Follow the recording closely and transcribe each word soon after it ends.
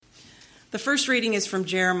The first reading is from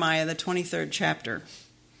Jeremiah, the 23rd chapter.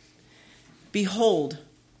 Behold,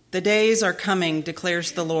 the days are coming,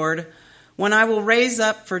 declares the Lord, when I will raise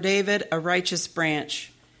up for David a righteous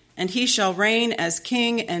branch, and he shall reign as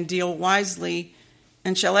king and deal wisely,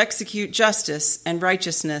 and shall execute justice and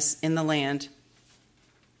righteousness in the land.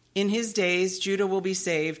 In his days Judah will be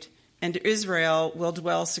saved, and Israel will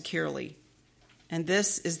dwell securely. And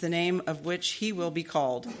this is the name of which he will be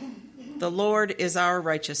called. The Lord is our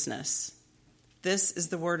righteousness. This is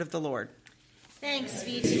the word of the Lord. Thanks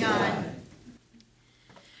be to God.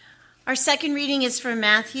 Our second reading is from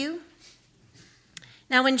Matthew.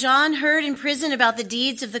 Now when John heard in prison about the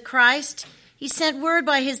deeds of the Christ, he sent word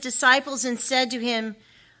by his disciples and said to him,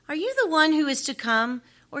 "Are you the one who is to come,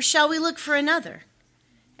 or shall we look for another?"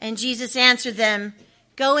 And Jesus answered them,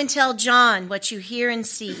 "Go and tell John what you hear and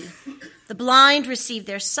see. The blind receive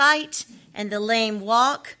their sight, and the lame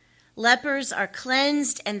walk. Lepers are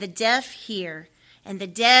cleansed, and the deaf hear. And the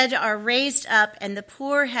dead are raised up, and the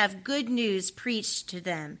poor have good news preached to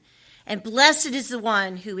them. And blessed is the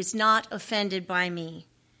one who is not offended by me."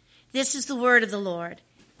 This is the word of the Lord.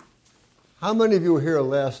 How many of you were here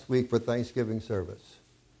last week for Thanksgiving service?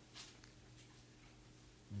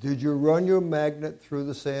 Did you run your magnet through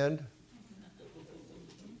the sand?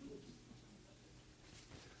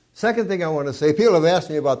 Second thing I want to say, people have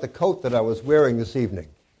asked me about the coat that I was wearing this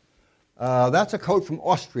evening. That's a coat from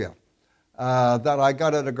Austria that I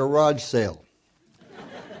got at a garage sale.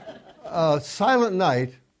 Silent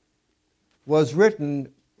Night was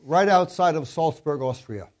written right outside of Salzburg,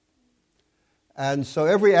 Austria. And so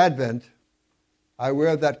every Advent, I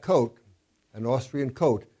wear that coat, an Austrian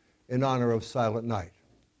coat, in honor of Silent Night.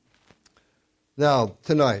 Now,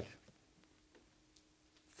 tonight's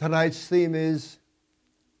theme is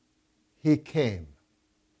He came.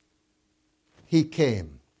 He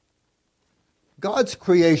came. God's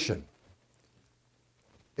creation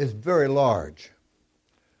is very large.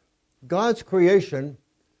 God's creation,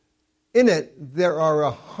 in it, there are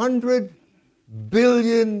 100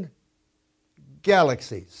 billion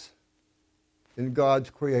galaxies in God's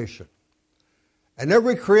creation. And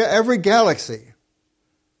every galaxy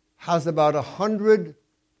has about 100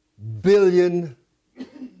 billion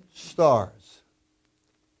stars.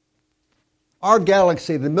 Our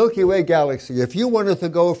galaxy, the Milky Way galaxy, if you wanted to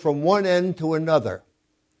go from one end to another,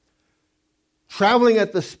 traveling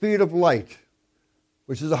at the speed of light,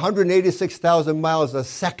 which is 186,000 miles a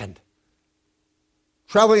second,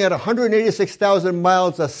 traveling at 186,000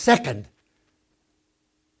 miles a second,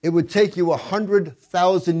 it would take you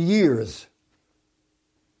 100,000 years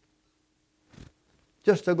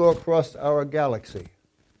just to go across our galaxy.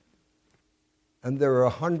 And there are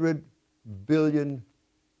 100 billion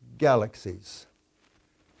galaxies.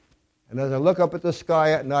 And as I look up at the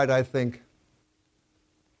sky at night, I think,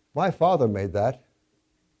 my Father made that.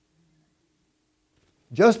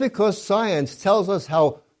 Just because science tells us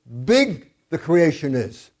how big the creation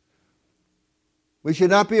is, we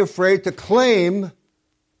should not be afraid to claim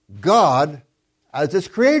God as its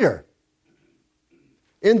creator.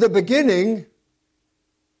 In the beginning,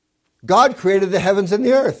 God created the heavens and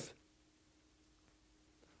the earth.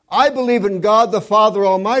 I believe in God the Father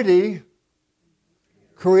Almighty,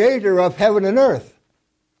 creator of heaven and earth.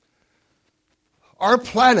 Our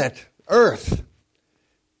planet, Earth,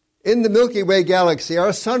 in the Milky Way galaxy,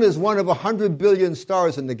 our sun is one of 100 billion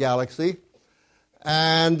stars in the galaxy.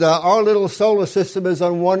 And our little solar system is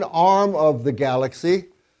on one arm of the galaxy.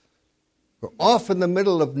 We're off in the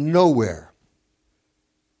middle of nowhere.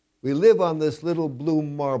 We live on this little blue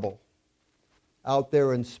marble out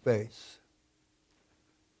there in space.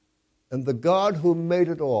 And the God who made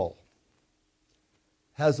it all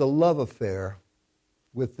has a love affair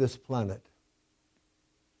with this planet.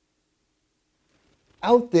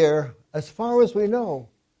 Out there, as far as we know,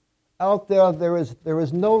 out there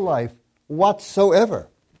is no life whatsoever.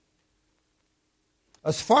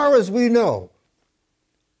 As far as we know,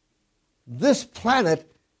 this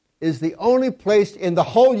planet is the only place in the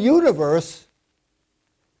whole universe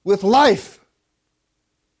with life.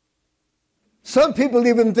 Some people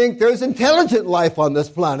even think there's intelligent life on this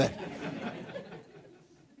planet.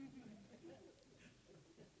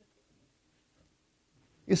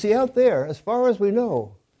 You see, out there, as far as we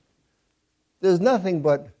know, there's nothing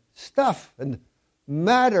but stuff and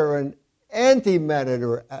matter and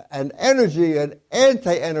antimatter and energy and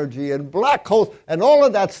anti-energy and black holes and all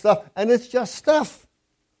of that stuff, and it's just stuff.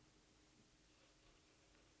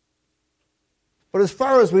 But as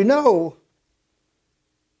far as we know,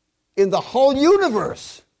 in the whole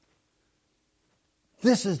universe,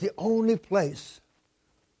 this is the only place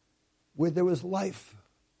where there is life.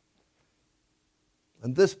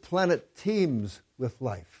 And this planet teems with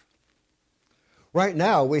life. Right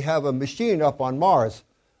now, we have a machine up on Mars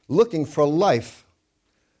looking for life.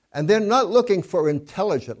 And they're not looking for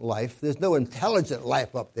intelligent life. There's no intelligent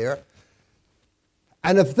life up there.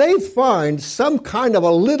 And if they find some kind of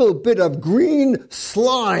a little bit of green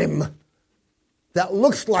slime that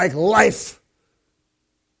looks like life,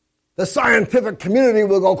 the scientific community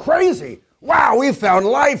will go crazy. Wow, we found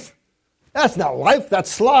life. That's not life,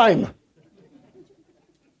 that's slime.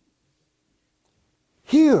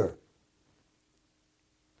 Here,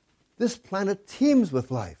 this planet teems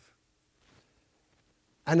with life.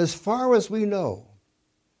 And as far as we know,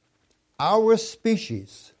 our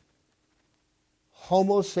species,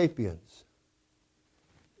 Homo sapiens,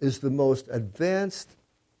 is the most advanced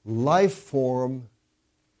life form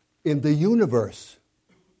in the universe.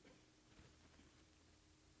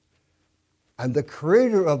 And the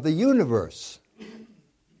creator of the universe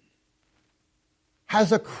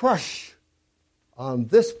has a crush on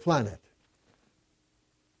this planet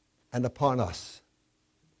and upon us.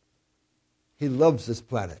 He loves this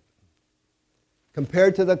planet.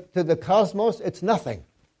 Compared to the cosmos, it's nothing.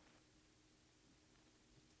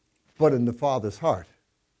 But in the Father's heart,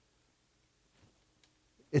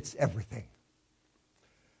 it's everything.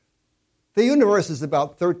 The universe is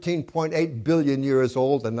about 13.8 billion years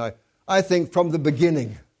old, and I think from the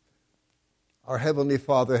beginning, our Heavenly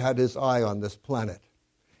Father had his eye on this planet.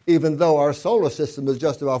 Even though our solar system is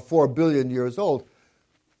just about 4 billion years old.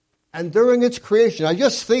 And during its creation, I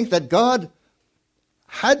just think that God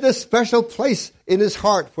had this special place in his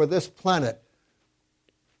heart for this planet.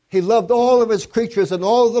 He loved all of his creatures and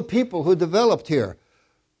all of the people who developed here.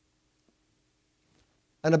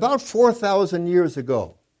 And about 4,000 years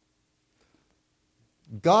ago,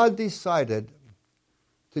 God decided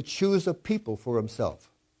to choose a people for himself.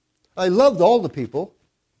 I loved all the people,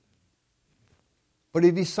 but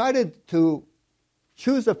he decided to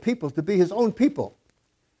choose a people to be his own people.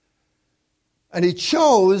 And he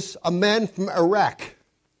chose a man from Iraq.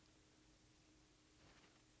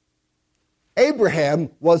 Abraham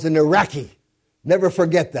was an Iraqi. Never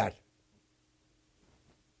forget that.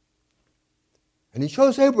 And he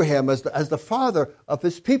chose Abraham as the father of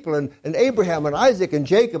his people. And Abraham and Isaac and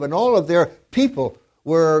Jacob and all of their people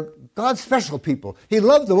were God's special people. He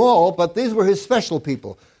loved them all, but these were his special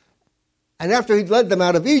people. And after he led them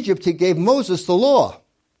out of Egypt, he gave Moses the law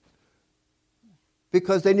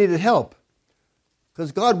because they needed help.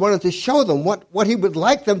 Because God wanted to show them what he would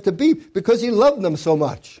like them to be because he loved them so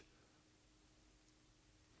much.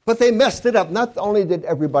 But they messed it up. Not only did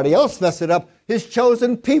everybody else mess it up, his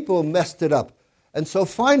chosen people messed it up. And so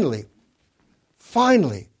finally,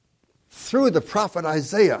 through the prophet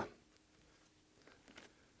Isaiah,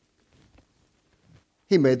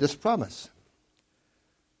 he made this promise.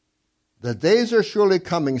 The days are surely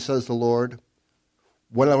coming, says the Lord,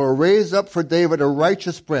 when I will raise up for David a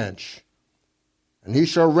righteous branch, and he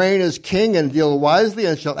shall reign as king and deal wisely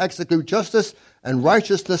and shall execute justice and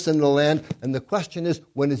righteousness in the land. And the question is,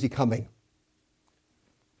 when is he coming?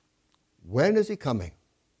 When is he coming?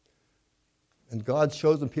 And God's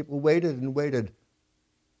chosen people waited and waited.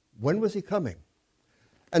 When was he coming?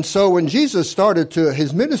 And so when Jesus started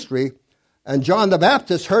his ministry, and John the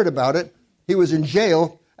Baptist heard about it, he was in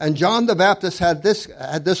jail, and John the Baptist had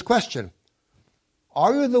this question.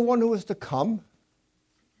 Are you the one who is to come?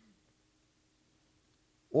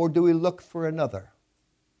 Or do we look for another?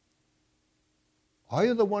 Are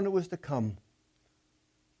you the one who is to come?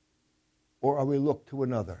 Or are we look to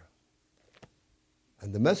another?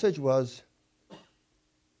 And the message was,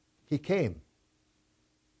 he came.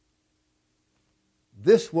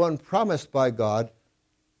 This one promised by God,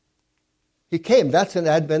 he came. That's an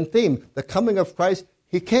Advent theme. The coming of Christ,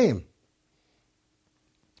 he came.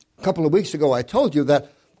 A couple of weeks ago I told you that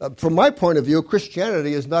from my point of view,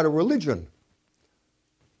 Christianity is not a religion.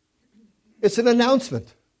 It's an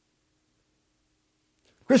announcement.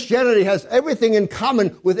 Christianity has everything in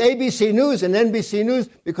common with ABC News and NBC News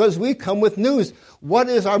because we come with news. What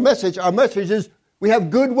is our message? Our message is we have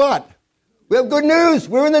good what? We have good news.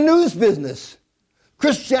 We're in the news business.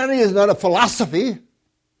 Christianity is not a philosophy.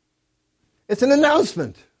 It's an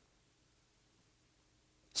announcement.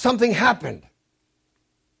 Something happened.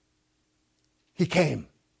 He came.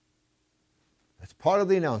 That's part of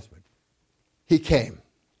the announcement. He came.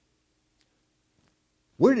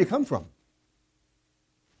 Where did he come from?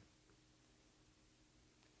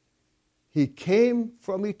 He came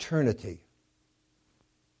from eternity.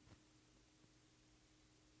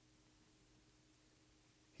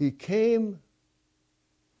 He came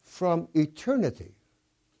from eternity.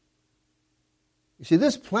 You see,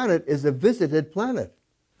 this planet is a visited planet.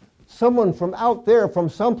 someone from out there, from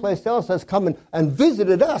someplace else, has come and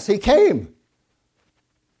visited us. He came.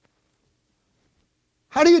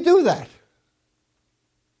 How do you do that?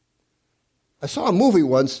 I saw a movie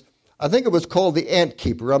once. I think it was called The Ant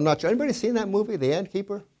Keeper. I'm not sure. Anybody seen that movie, The Ant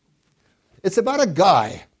Keeper? It's about a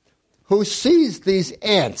guy who sees these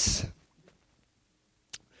ants,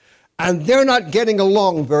 and they're not getting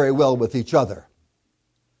along very well with each other.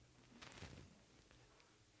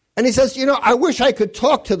 And he says, I wish I could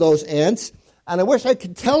talk to those ants, and I wish I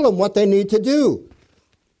could tell them what they need to do.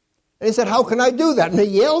 And he said, how can I do that? And he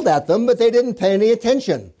yelled at them, but they didn't pay any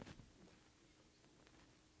attention.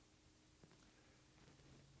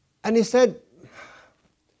 And he said,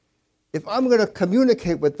 if I'm going to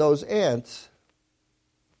communicate with those ants,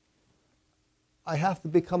 I have to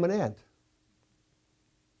become an ant.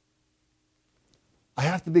 I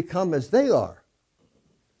have to become as they are.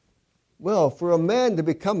 Well, for a man to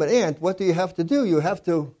become an ant, what do you have to do? You have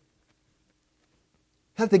to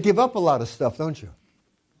give up a lot of stuff, don't you?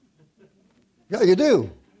 Yeah, you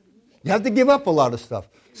do. You have to give up a lot of stuff.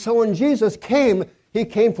 So when Jesus came, he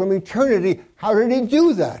came from eternity. How did he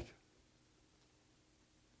do that?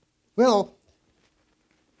 Well,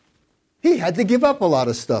 he had to give up a lot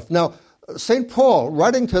of stuff. Now, St. Paul,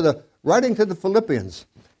 writing to the Philippians,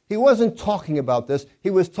 he wasn't talking about this. He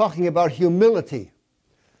was talking about humility.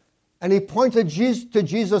 And he pointed to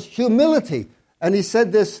Jesus' humility. And he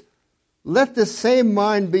said this, let the same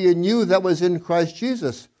mind be in you that was in Christ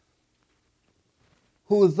Jesus,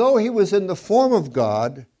 who, though he was in the form of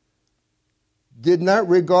God, did not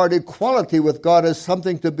regard equality with God as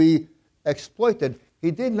something to be exploited. He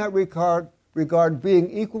did not regard being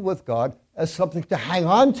equal with God as something to hang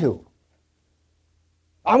on to.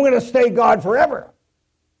 I'm going to stay God forever.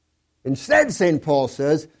 Instead, St. Paul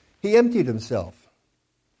says, he emptied himself.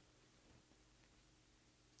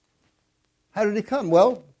 How did he come?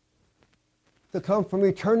 Well, to come from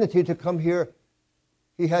eternity, to come here,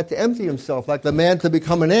 he had to empty himself. Like the man to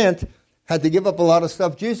become an ant had to give up a lot of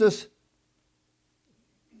stuff. Jesus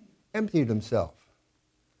emptied himself.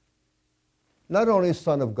 Not only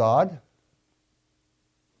Son of God,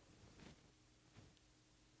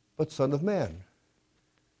 but Son of Man.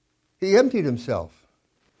 He emptied himself.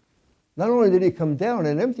 Not only did he come down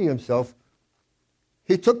and empty himself,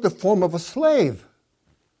 he took the form of a slave.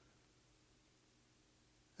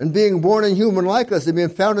 And being born in human likeness and being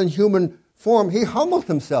found in human form, he humbled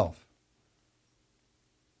himself.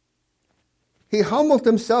 He humbled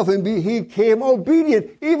himself and he became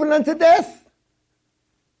obedient even unto death.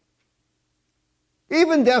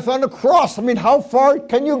 Even death on the cross. I mean, how far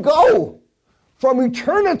can you go from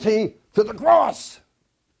eternity to the cross?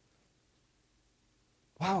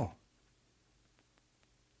 Wow.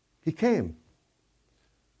 He came.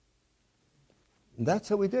 And that's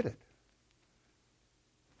how he did it.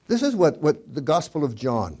 This is what the Gospel of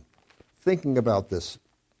John, thinking about this.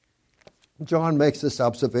 John makes this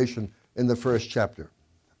observation in the first chapter.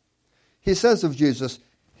 He says of Jesus,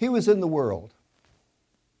 he was in the world.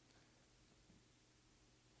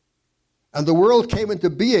 And the world came into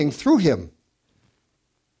being through him.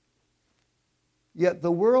 Yet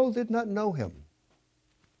the world did not know him.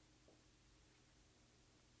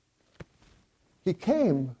 He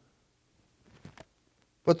came,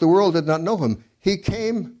 but the world did not know him. He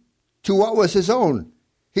came to what was his own.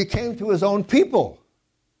 He came to his own people.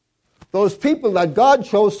 Those people that God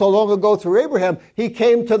chose so long ago through Abraham, he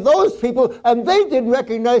came to those people, and they didn't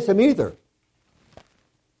recognize him either.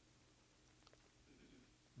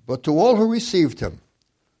 But to all who received him,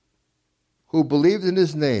 who believed in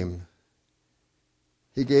his name,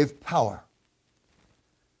 he gave power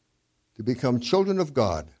to become children of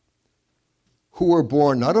God, who were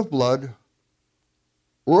born not of blood,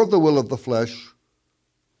 or of the will of the flesh,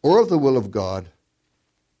 or of the will of God,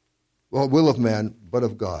 or will of man, but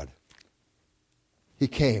of God. He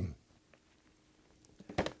came.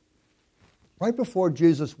 Right before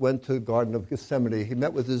Jesus went to the Garden of Gethsemane, he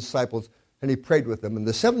met with his disciples and he prayed with them. In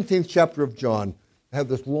the 17th chapter of John, I have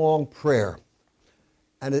this long prayer,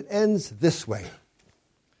 and it ends this way.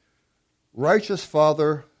 Righteous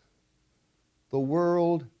Father, the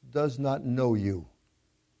world does not know you.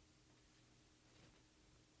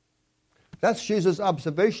 That's Jesus'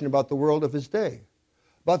 observation about the world of his day,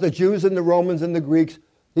 about the Jews and the Romans and the Greeks.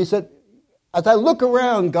 He said, as I look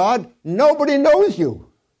around, God, nobody knows you.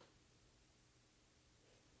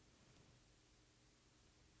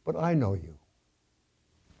 But I know you.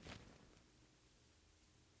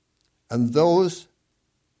 And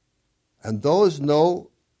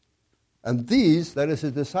these, that is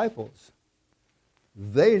his disciples,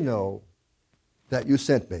 they know that you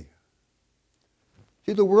sent me.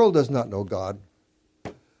 See, the world does not know God.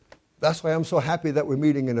 That's why I'm so happy that we're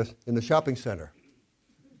meeting in a shopping center.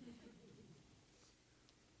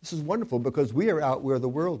 This is wonderful because we are out where the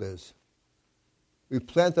world is. We've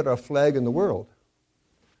planted our flag in the world.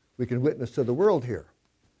 We can witness to the world here.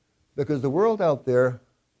 Because the world out there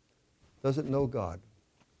doesn't know God.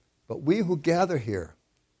 But we who gather here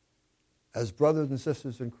as brothers and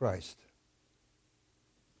sisters in Christ,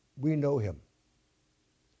 we know him.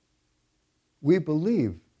 We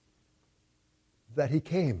believe that he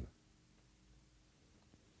came.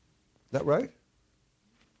 Is that right?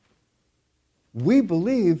 We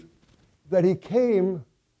believe that he came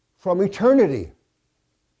from eternity.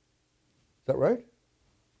 Is that right?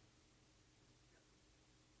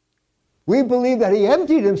 We believe that he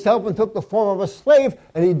emptied himself and took the form of a slave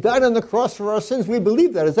and he died on the cross for our sins. We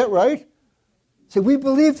believe that. Is that right? See, we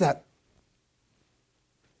believe that.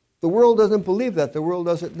 The world doesn't believe that. The world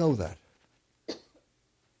doesn't know that.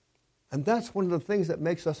 And that's one of the things that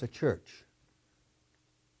makes us a church.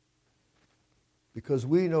 Because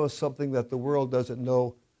we know something that the world doesn't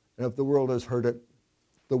know, and if the world has heard it,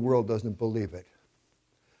 the world doesn't believe it.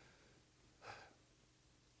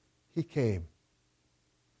 He came.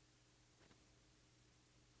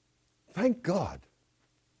 Thank God.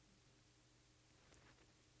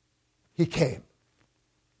 He came.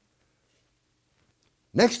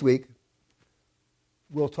 Next week,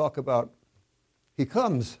 we'll talk about he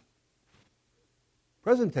comes.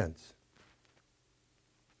 Present tense.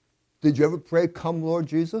 Did you ever pray, "Come, Lord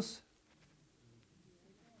Jesus"?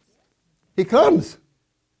 He comes.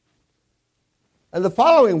 And the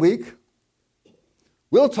following week,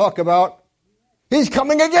 we'll talk about he's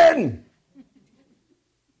coming again.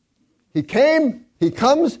 He came, he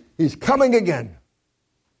comes, he's coming again.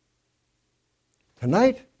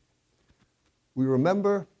 Tonight, we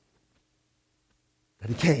remember that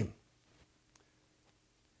he came.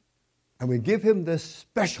 And we give him this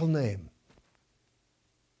special name,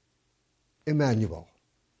 Emmanuel.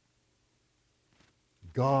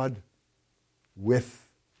 God with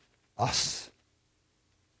us.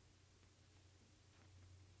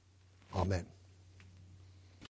 Amen.